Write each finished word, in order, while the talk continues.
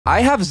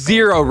I have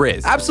zero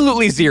riz.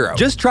 Absolutely zero.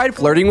 Just tried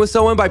flirting with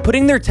someone by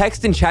putting their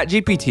text in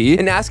ChatGPT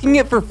and asking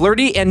it for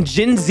flirty and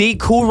Gen Z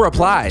cool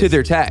replies to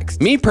their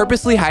text. Me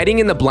purposely hiding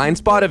in the blind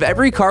spot of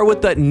every car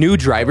with the new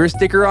driver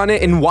sticker on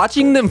it and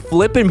watching them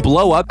flip and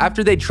blow up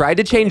after they tried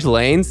to change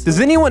lanes. Does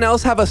anyone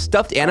else have a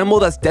stuffed animal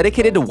that's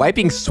dedicated to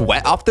wiping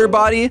sweat off their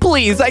body?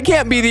 Please, I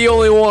can't be the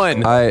only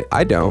one.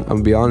 I don't, I'm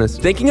gonna be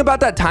honest. Thinking about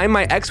that time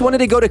my ex wanted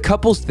to go to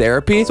couples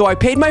therapy, so I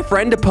paid my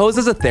friend to pose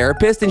as a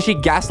therapist and she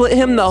gaslit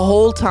him the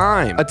whole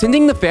time.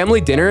 Attending the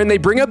family dinner and they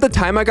bring up the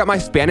time I got my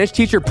Spanish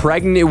teacher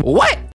pregnant. What?